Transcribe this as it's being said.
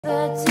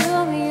But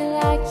to me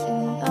like you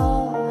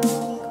know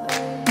I'm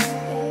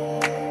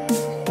crazy.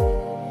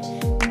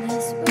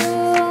 This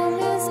room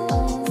is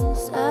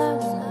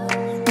lonesome,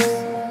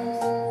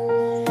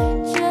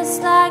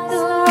 just like the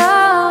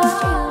road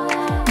you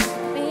left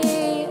me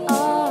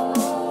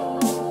on.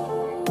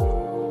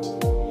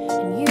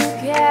 And you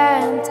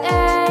can't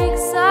take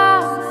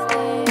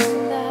something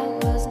that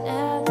was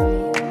never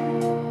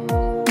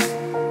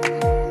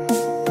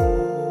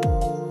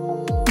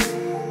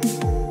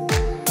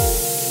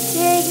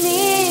Take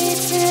me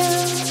to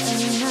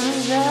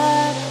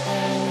another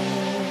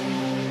place.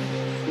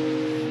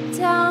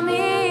 Tell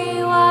me,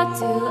 what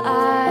do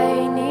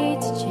I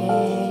need to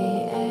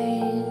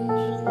change?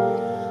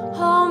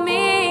 Hold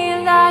me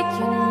like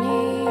you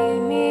need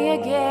me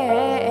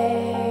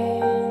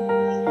again.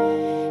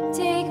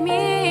 Take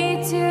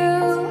me to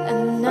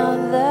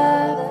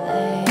another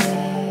place.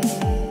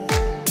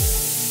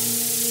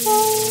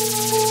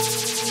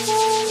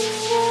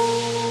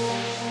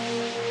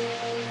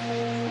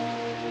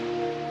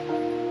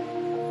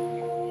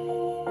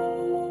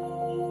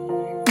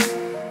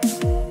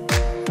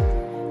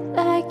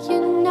 Like you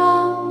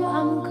know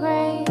I'm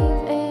craving.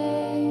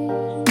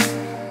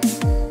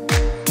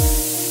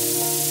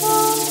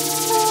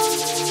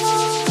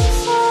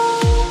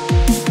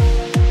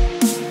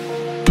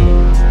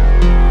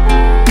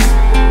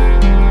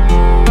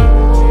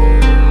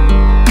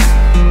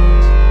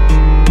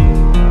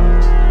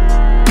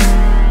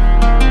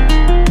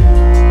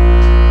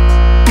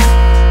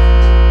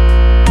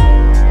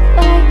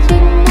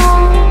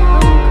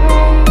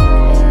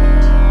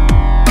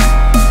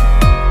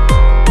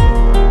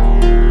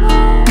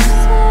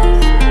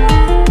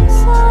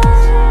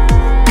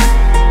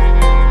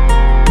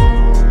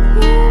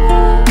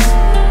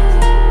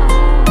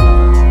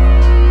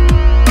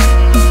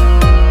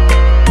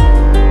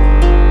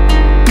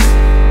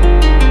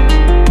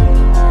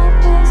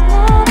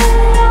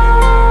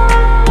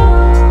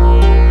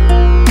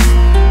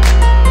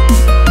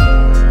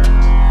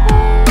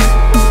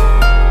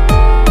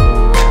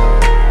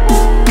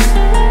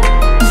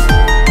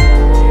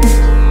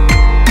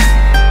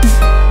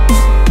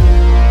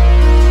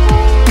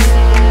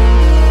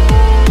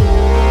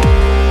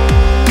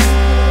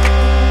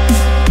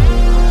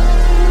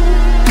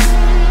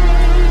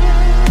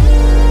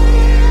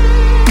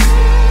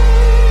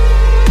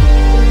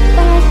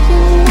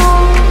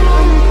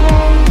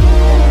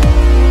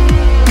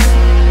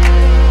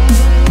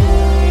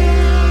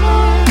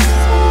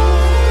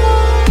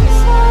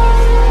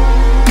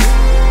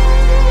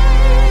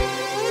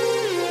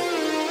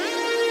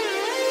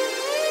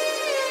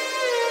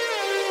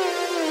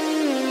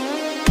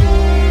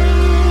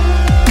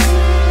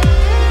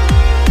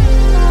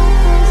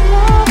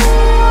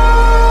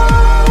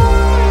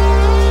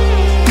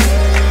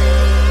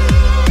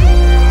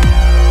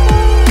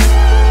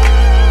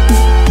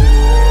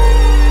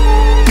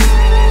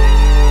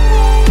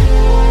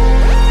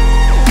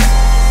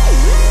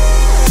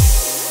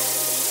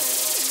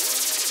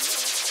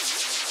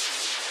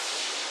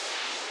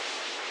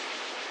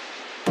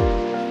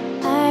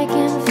 I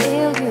can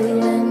feel you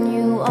when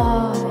you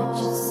are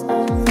just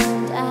on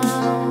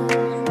down.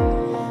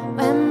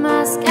 When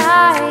my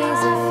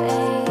skies are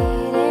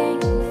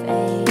fading,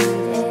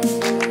 fading.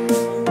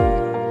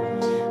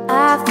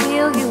 I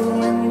feel you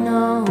when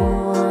no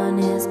one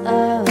is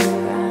around.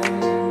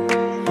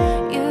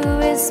 You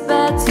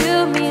whisper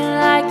to me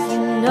like you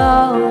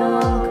know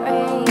I'm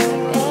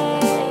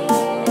craving.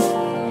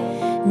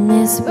 And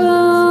this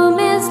room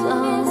is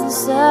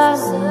lonesome,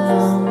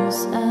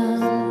 lonesome.